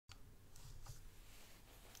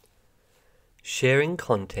Sharing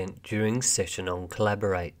content during session on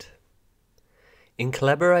Collaborate. In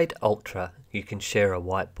Collaborate Ultra, you can share a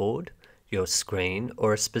whiteboard, your screen,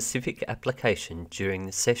 or a specific application during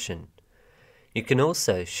the session. You can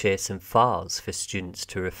also share some files for students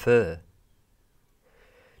to refer.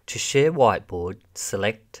 To share whiteboard,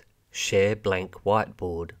 select Share Blank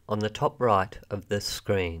Whiteboard on the top right of the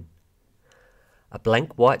screen. A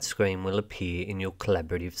blank white screen will appear in your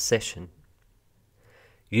collaborative session.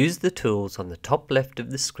 Use the tools on the top left of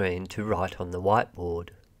the screen to write on the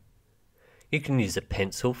whiteboard. You can use a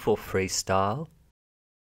pencil for freestyle,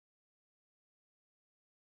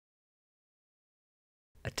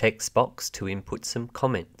 a text box to input some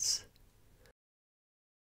comments.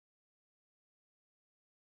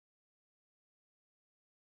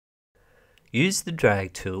 Use the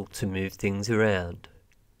drag tool to move things around.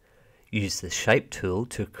 Use the shape tool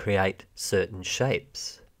to create certain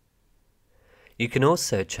shapes. You can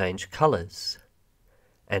also change colours,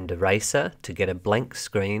 and eraser to get a blank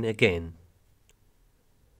screen again.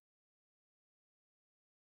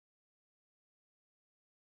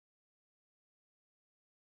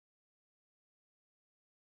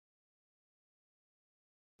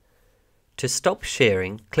 To stop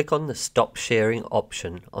sharing, click on the Stop Sharing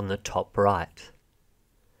option on the top right.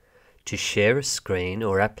 To share a screen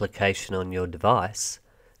or application on your device,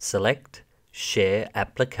 select Share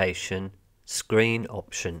Application Screen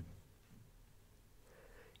option.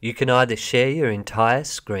 You can either share your entire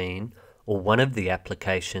screen or one of the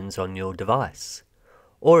applications on your device,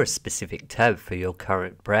 or a specific tab for your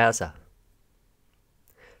current browser.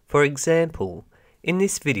 For example, in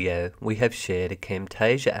this video we have shared a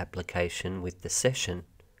Camtasia application with the session.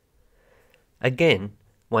 Again,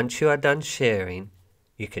 once you are done sharing,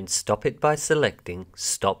 you can stop it by selecting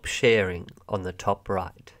Stop Sharing on the top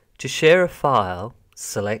right. To share a file,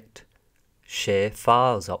 select Share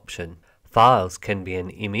Files option. Files can be an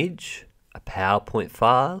image, a PowerPoint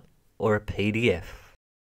file, or a PDF.